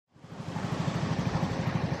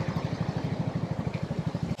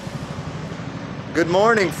Good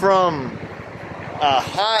morning from a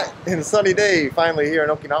hot and sunny day finally here in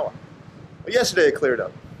Okinawa. Well, yesterday it cleared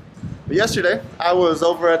up. But yesterday I was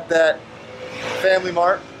over at that Family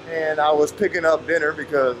Mart and I was picking up dinner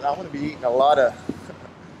because I want to be eating a lot of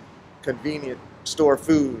convenient store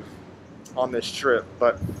food on this trip.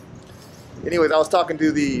 But anyways, I was talking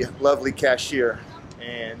to the lovely cashier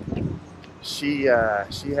and she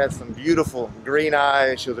had some beautiful green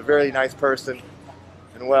eyes. She was a very nice person.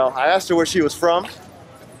 And well, I asked her where she was from.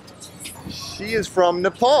 She is from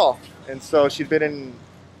Nepal. And so she'd been in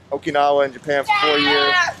Okinawa in Japan for 4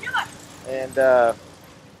 years. And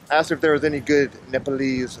asked her if there was any good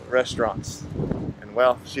Nepalese restaurants. And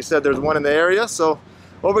well, she said there's one in the area. So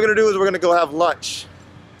what we're gonna do is we're gonna go have lunch.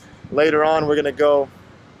 Later on, we're gonna go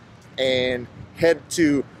and head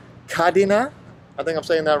to Kadena. I think I'm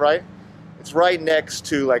saying that right. It's right next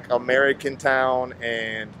to like American Town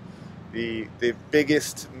and the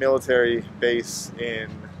biggest military base in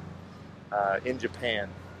Japan,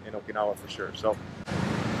 in Okinawa for sure. So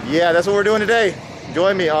yeah, that's what we're doing today.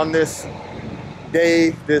 Join me on this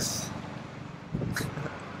day,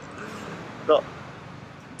 so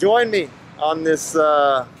join me on this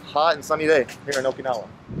hot and sunny day here in Okinawa.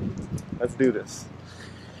 Let's do this.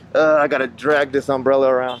 I gotta drag this umbrella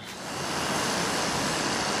around.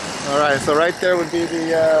 All right, so right there would be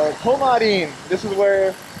the Tomarin. This is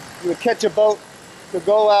where you would catch a boat to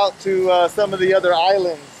go out to some of the other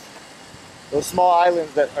islands, those small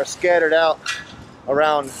islands that are scattered out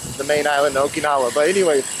around the main island of Okinawa. But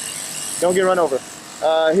anyways, don't get run over.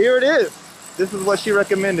 Here it is. This is what she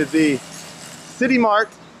recommended, the City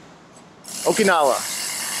Mart Okinawa.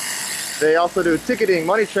 They also do ticketing,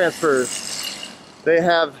 money transfers. They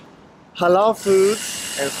have halal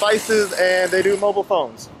foods and spices, and they do mobile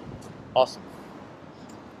phones. Awesome.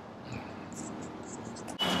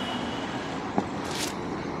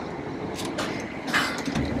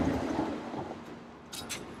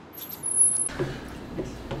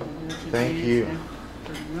 Thank you.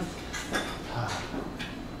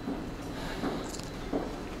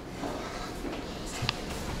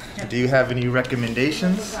 Do you have any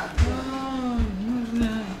recommendations?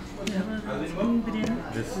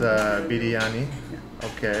 This biryani.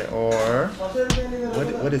 Okay, or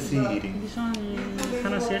what is he eating? This one is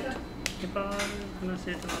Hana set.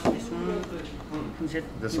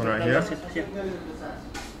 This one right here?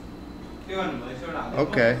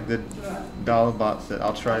 Okay, the dal bhat set.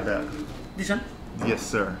 I'll try that. This one? Yes,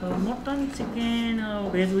 sir. Mutton, chicken,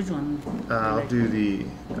 veg, which one? I'll do the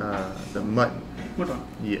mutton. Mutton?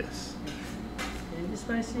 Yes. And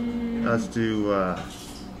spicy? Let's do,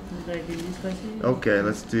 spicy? okay,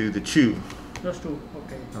 let's do the chew. Those two,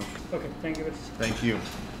 okay. Okay, thank you very much. Thank you.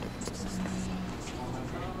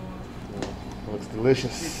 Looks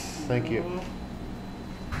delicious. Thank you.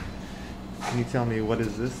 Can you tell me what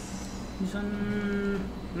is this? This one,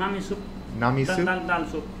 mami soup. Nami soup? Dal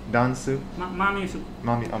soup. Dan soup? Mami soup.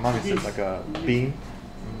 Mami soup, like a bean?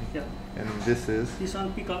 Yeah. And this is? This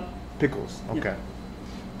one pickle. Pickles, okay. Yeah.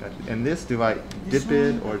 Gotcha. And this, do I This dip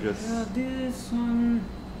it one, or just? This one,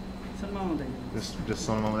 Just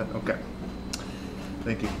some of it? Okay.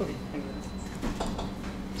 Thank you. Okay, thank you.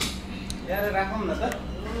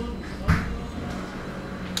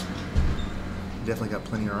 Definitely got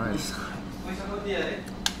plenty of rice.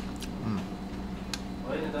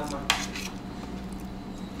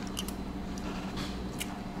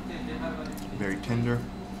 Very tender.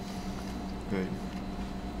 Good.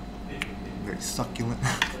 Very succulent.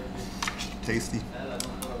 Tasty. A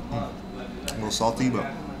little salty, but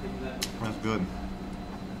that's good.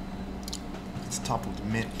 It's topped with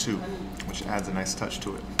mint too, which adds a nice touch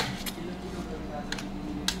to it.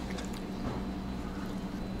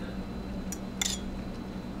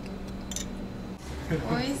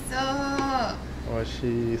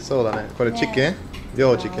 Oishiiそうだね。これチキン？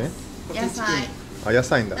両チキン？野菜。あ、野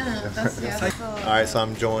菜だ。Alright, so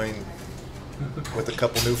I'm joined with a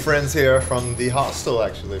couple new friends here from the hostel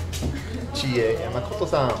actually. Chie and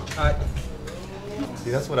Makoto-san. Hi.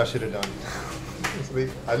 See, that's what I should have done.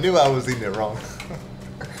 I knew I was eating it wrong.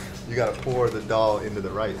 You gotta pour the dal into the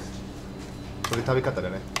rice. これ食べ方だ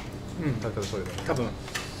ね。食べ方そうだね。多分。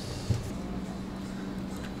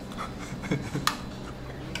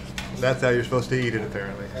That's how you're supposed to eat it,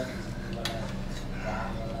 apparently.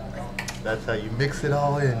 That's how you mix it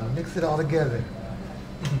all in, mix it all together.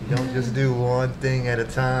 You don't just do one thing at a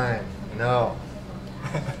time. No.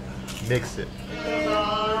 Mix it.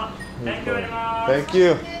 Thank you very much. Thank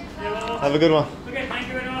you. Have a good one. Okay, thank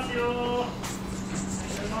you very much.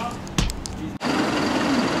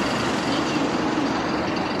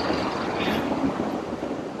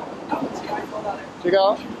 Check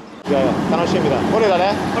out. いやいや、楽しみだ。これだ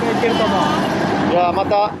ね。これいけると思う。じゃあま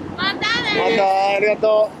た。またまね。た、ありが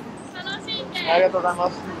と楽しんで。う。ありがとうございま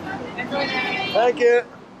す。Thank you.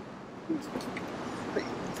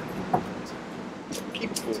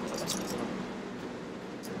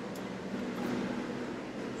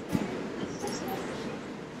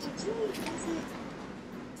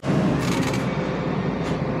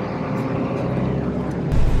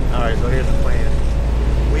 Alright, so here's the plan.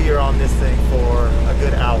 We are on this thing for a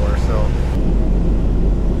good hour, so.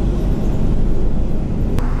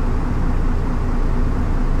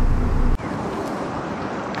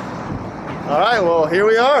 Alright, well, here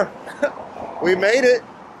we are. We made it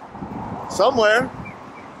somewhere.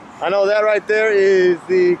 I know that right there is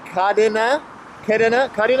the Kadena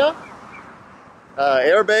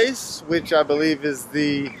air base, which I believe is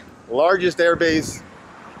the largest air base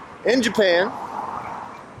in Japan.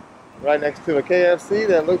 Right next to a KFC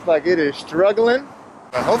that looks like it is struggling.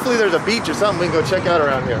 Hopefully there's a beach or something we can go check out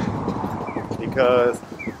around here. Because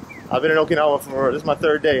I've been in Okinawa for, this is my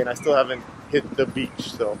 3rd day and I still haven't hit the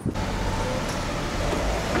beach, so.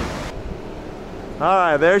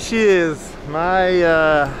 Alright, there she is.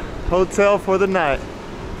 My hotel for the night.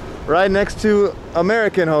 Right next to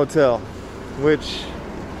American Hotel, which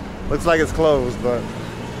looks like it's closed, but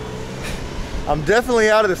I'm definitely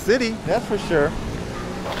out of the city, that's for sure.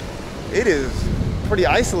 It is pretty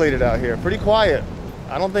isolated out here, pretty quiet.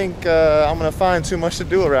 I don't think I'm gonna find too much to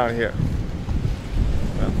do around here.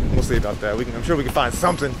 Well, we'll see about that. I'm sure we can find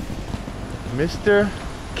something. Mr.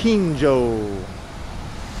 Kinjo.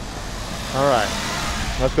 All right,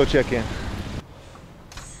 let's go check in.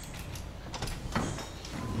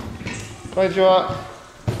 Konnichiwa.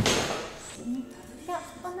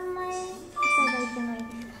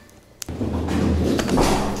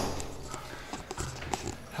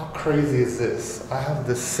 How crazy is this? I have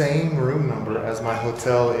the same room number as my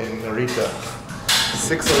hotel in Narita,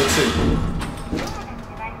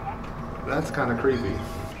 602. That's kind of creepy.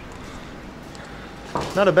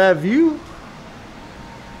 Not a bad view.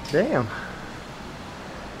 Damn.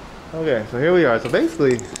 Okay, so here we are. So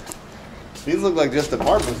basically, these look like just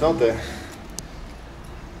apartments, don't they?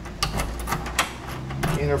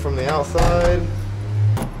 Enter from the outside.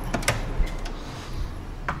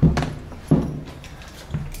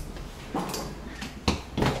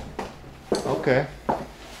 Okay.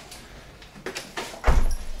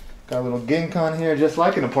 Got a little ginkan here, just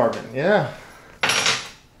like an apartment. Yeah.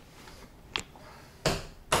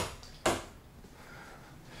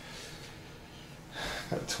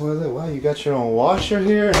 Got a toilet. Wow, you got your own washer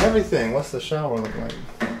here and everything. What's the shower look like?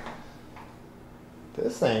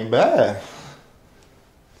 This ain't bad.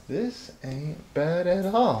 This ain't bad at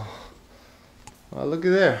all. Well, look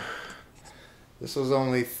at there. This was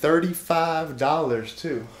only $35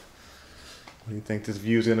 too. What do you think this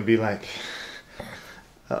view is gonna be like?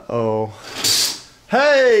 Uh-oh.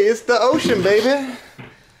 Hey, it's the ocean, baby.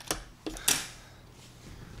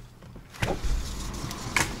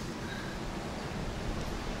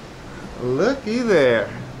 Looky there.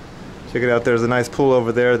 Check it out, there's a nice pool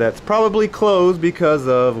over there that's probably closed because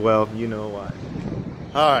of, well, you know why.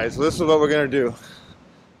 All right, so this is what we're gonna do.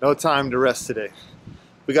 No time to rest today.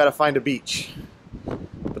 We gotta find a beach.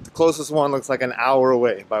 But the closest one looks like an hour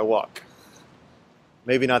away by walk.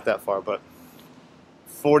 Maybe not that far, but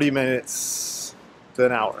 40 minutes to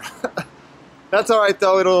an hour. That's all right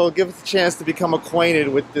though, it'll give us a chance to become acquainted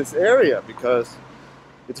with this area because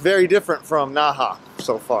it's very different from Naha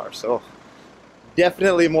so far. So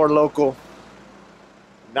definitely more local,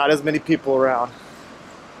 not as many people around.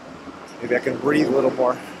 Maybe I can breathe a little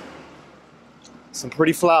more. Some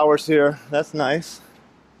pretty flowers here, that's nice.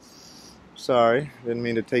 Sorry, didn't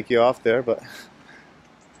mean to take you off there, but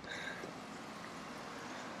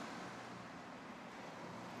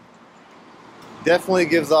definitely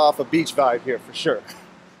gives off a beach vibe here for sure.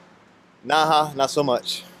 Naha, not so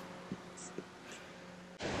much.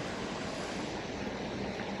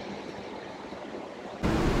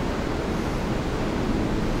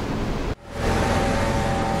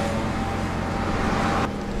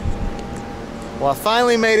 Well, I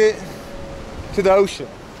finally made it to the ocean,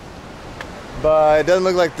 but it doesn't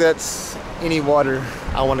look like that's any water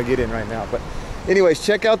I want to get in right now. But anyways,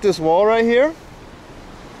 check out this wall right here.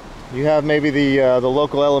 You have maybe the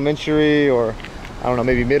local elementary, or I don't know,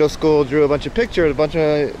 maybe middle school drew a bunch of pictures, a bunch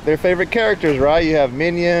of their favorite characters, right? You have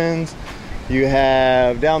Minions, you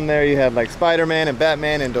have down there, you have like Spider-Man and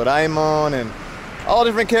Batman and Doraemon and all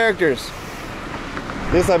different characters.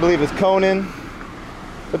 This I believe is Conan,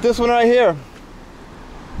 but this one right here,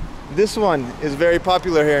 this one is very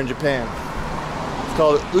popular here in Japan. It's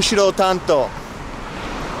called Ushiro Tanto.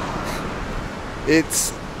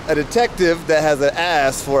 It's a detective that has an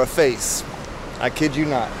ass for a face. I kid you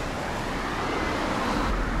not.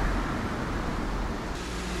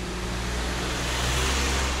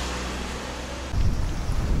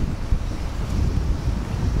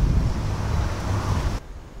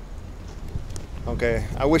 Okay,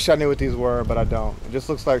 I wish I knew what these were, but I don't. It just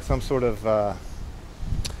looks like some sort of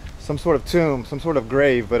tomb, some sort of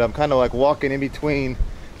grave, but I'm kind of like walking in between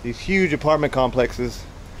these huge apartment complexes,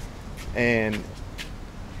 and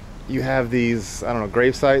you have these, I don't know,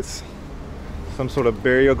 grave sites, some sort of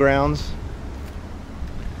burial grounds.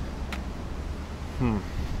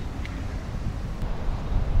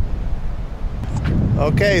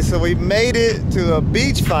 Okay, so we made it to a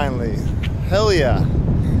beach finally. Hell yeah.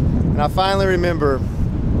 And I finally remember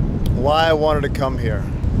why I wanted to come here.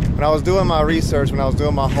 When I was doing my research, when I was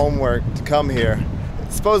doing my homework to come here,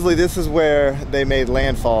 supposedly this is where they made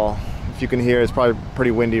landfall. If you can hear, it's probably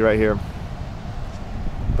pretty windy right here.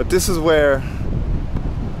 But this is where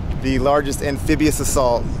the largest amphibious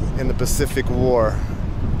assault in the Pacific War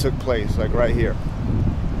took place, like right here.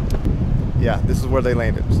 Yeah, this is where they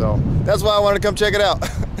landed. So that's why I wanted to come check it out.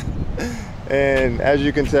 And as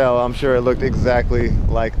you can tell, I'm sure it looked exactly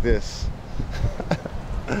like this.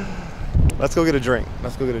 Let's go get a drink.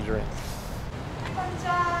 Let's go get a drink.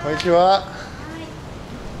 Konnichiwa.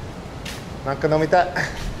 Nanka nomitai?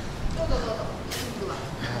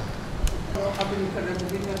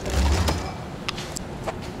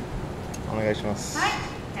 Onegai shimasu. はい、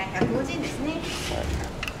じゃあ150円ですね。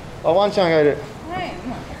あ、ワンちゃんがいる。はい、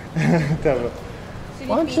多分。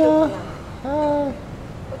ワンちゃん。こ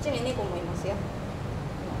っちに猫もいますよ。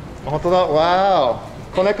本当だ。わ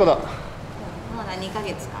ーお。子猫だ。まだ2ヶ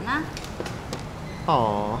月かな。あ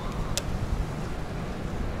あ。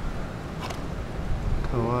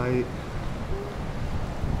かわいい。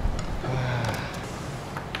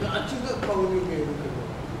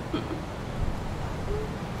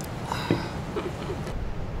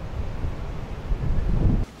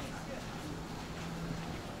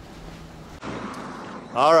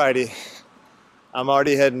Alrighty, I'm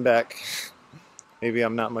already heading back. Maybe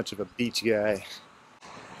I'm not much of a beach guy.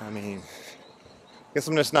 I mean, I guess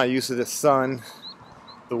I'm just not used to the sun,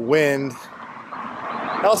 the wind.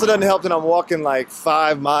 It also doesn't help that I'm walking like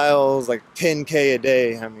 5 miles, like 10K a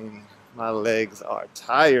day. I mean, my legs are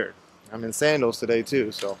tired. I'm in sandals today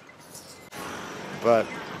too, so. But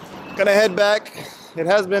gonna head back. It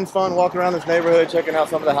has been fun walking around this neighborhood, checking out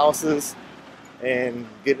some of the houses and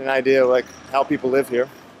getting an idea of like how people live here.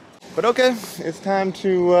 But okay, it's time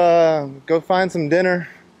to go find some dinner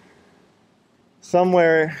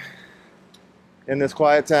somewhere in this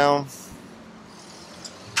quiet town.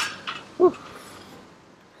 Whew.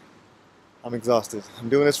 I'm exhausted. I'm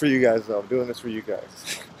doing this for you guys though. I'm doing this for you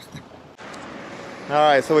guys.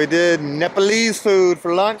 Alright, so we did Nepalese food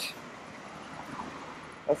for lunch.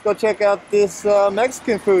 Let's go check out this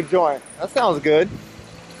Mexican food joint. That sounds good.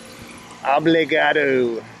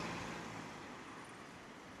 Obligado.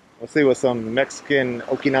 Let's see what some Mexican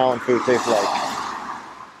Okinawan food tastes like.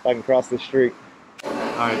 If I can cross the street.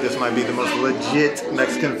 Alright, this might be the most legit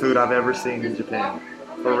Mexican food I've ever seen in Japan.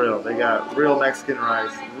 For real. They got real Mexican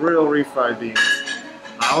rice, real refried beans.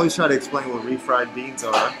 I always try to explain what refried beans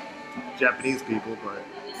are to Japanese people, but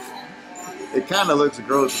it kind of looks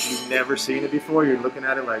gross if you've never seen it before. You're looking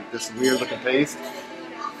at it like this weird looking paste.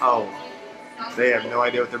 Oh. They have no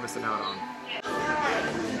idea what they're missing out on.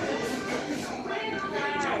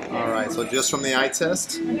 Alright, so just from the eye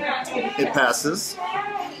test, it passes.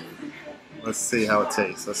 Let's see how it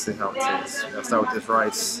tastes. Let's see how it tastes. Let's start with this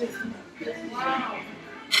rice.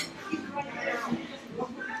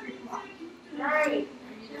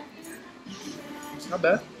 It's not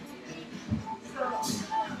bad.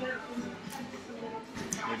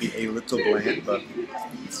 Maybe a little bland, but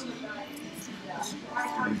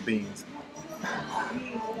these beans.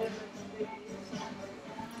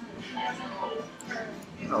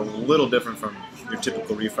 A little different from your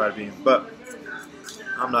typical refried beans, but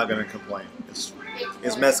I'm not gonna complain.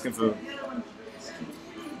 It's Mexican food.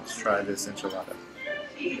 Let's try this enchilada.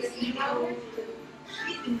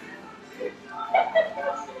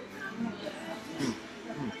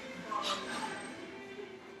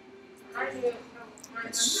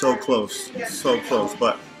 It's so close,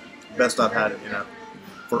 but best I've had it in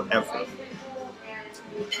forever.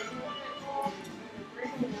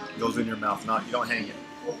 Goes in your mouth, you don't hang it.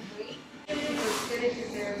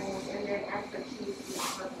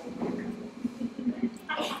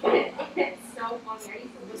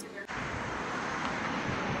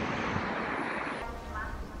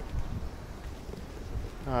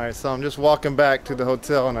 Alright, so I'm just walking back to the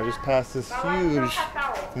hotel and I just passed this huge,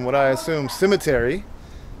 from what I assume, cemetery.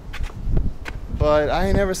 but I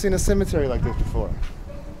ain't never seen a cemetery like this before.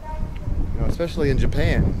 You know, especially in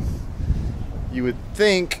Japan. You would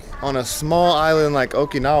think on a small island like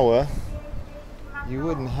Okinawa, you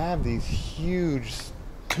wouldn't have these huge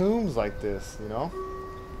tombs like this, you know?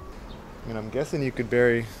 And I'm guessing you could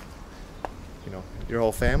bury, you know, your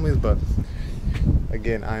whole families, but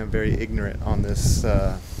again, I am very ignorant on this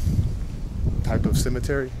type of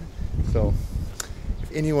cemetery. So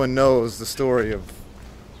if anyone knows the story of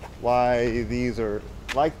why these are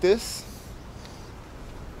like this,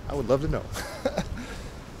 I would love to know.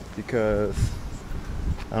 Because,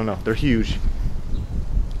 I don't know, they're huge.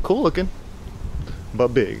 Cool looking, but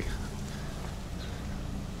big.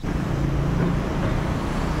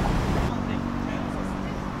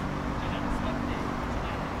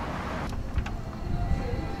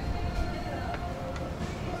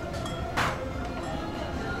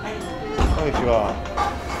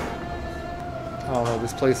 I don't know,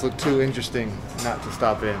 this place looked too interesting not to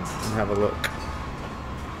stop in and have a look.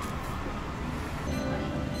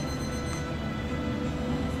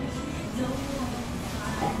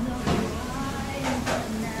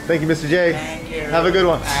 Thank you, Mr. J. Thank you. Have a good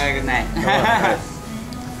one. Have a good night.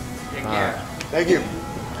 Take care. Thank you.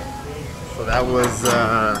 So that was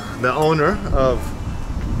the owner of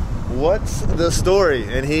What's the Story,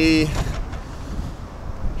 and he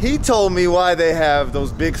told me why they have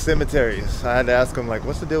those big cemeteries. I had to ask him, like,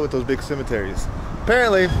 what's the deal with those big cemeteries?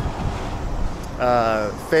 Apparently,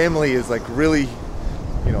 family is like really,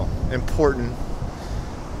 you know, important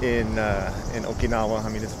in Okinawa. I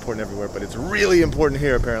mean, it's important everywhere, but it's really important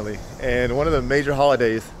here apparently. And one of the major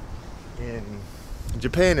holidays in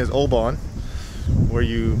Japan is Obon, where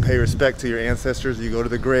you pay respect to your ancestors. You go to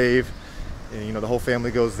the grave, and you know the whole family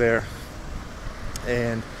goes there.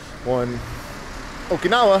 And one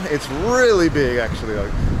Okinawa, it's really big actually.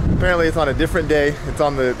 Like, apparently it's on a different day. It's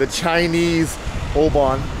on the Chinese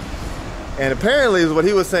Obon. And apparently, is what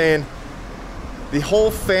he was saying, the whole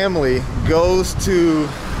family goes to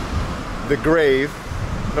the grave.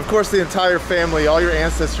 And of course the entire family, all your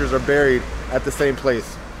ancestors are buried at the same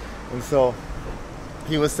place. And so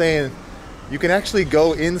he was saying you can actually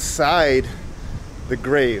go inside the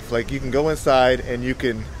grave. Like you can go inside and you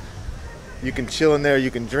can chill in there,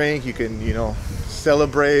 you can drink, you can, you know,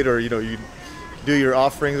 celebrate, or, you know, you do your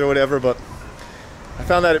offerings or whatever. But I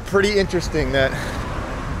found that pretty interesting that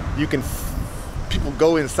you can, people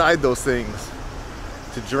go inside those things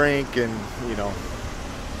to drink and, you know,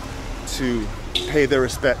 to pay their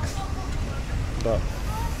respects. But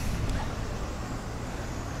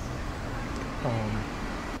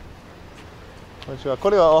こんにちは。こ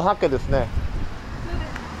れはお墓ですね。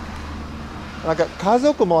なんか家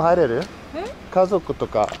族も入れる？家族と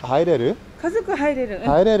か入れる？家族入れる。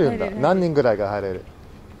入れるんだ。何人ぐらいが入れる？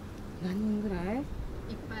何人ぐらい？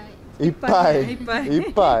いっぱい。いっぱい。い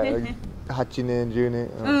っぱい。8年、10年。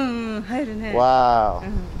うん、入るね。わ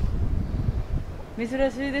ー。珍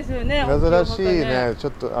しいですよね。珍しいね。ちょ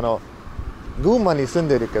っと群馬に住ん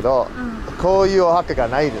でるけど、こういうお墓が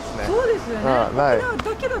ないですね。そうですよね。ない。沖縄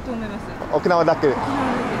だけだと思います。沖縄だけ。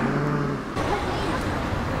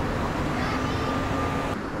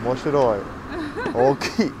面白い。大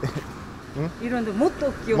きい。いろんなもっと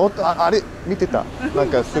大きい。もっとあれ見てた。なん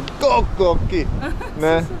かすっごく大きい。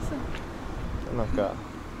ね。なんか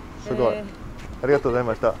すごい。ありがとうござい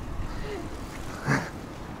ました。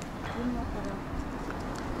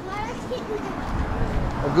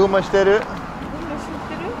群馬してる？群馬知っ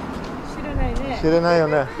てる？知らないね。知らないよ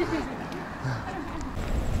ね。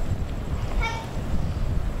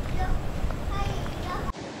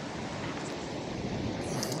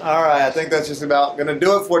All right, I think that's just about gonna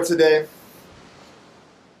do it for today.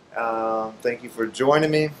 Thank you for joining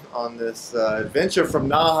me on this adventure from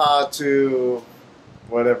Naha to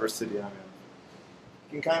whatever city I'm in.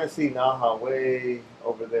 You can kind of see Naha way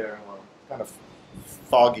over there. Well, it's kind of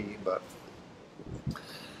foggy, but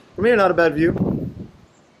from here, not a bad view.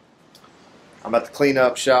 I'm about to clean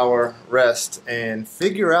up, shower, rest, and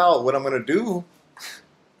figure out what I'm gonna do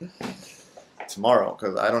tomorrow,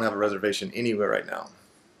 because I don't have a reservation anywhere right now.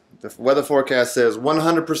 The weather forecast says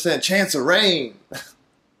 100% chance of rain.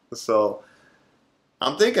 So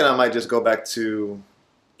I'm thinking I might just go back to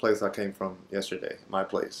the place I came from yesterday, my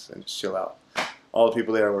place, and just chill out. All the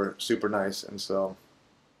people there were super nice, and so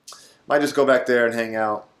might just go back there and hang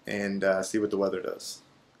out and see what the weather does.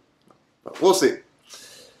 But we'll see.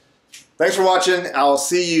 Thanks for watching. I'll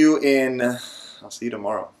see you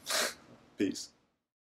tomorrow. Peace.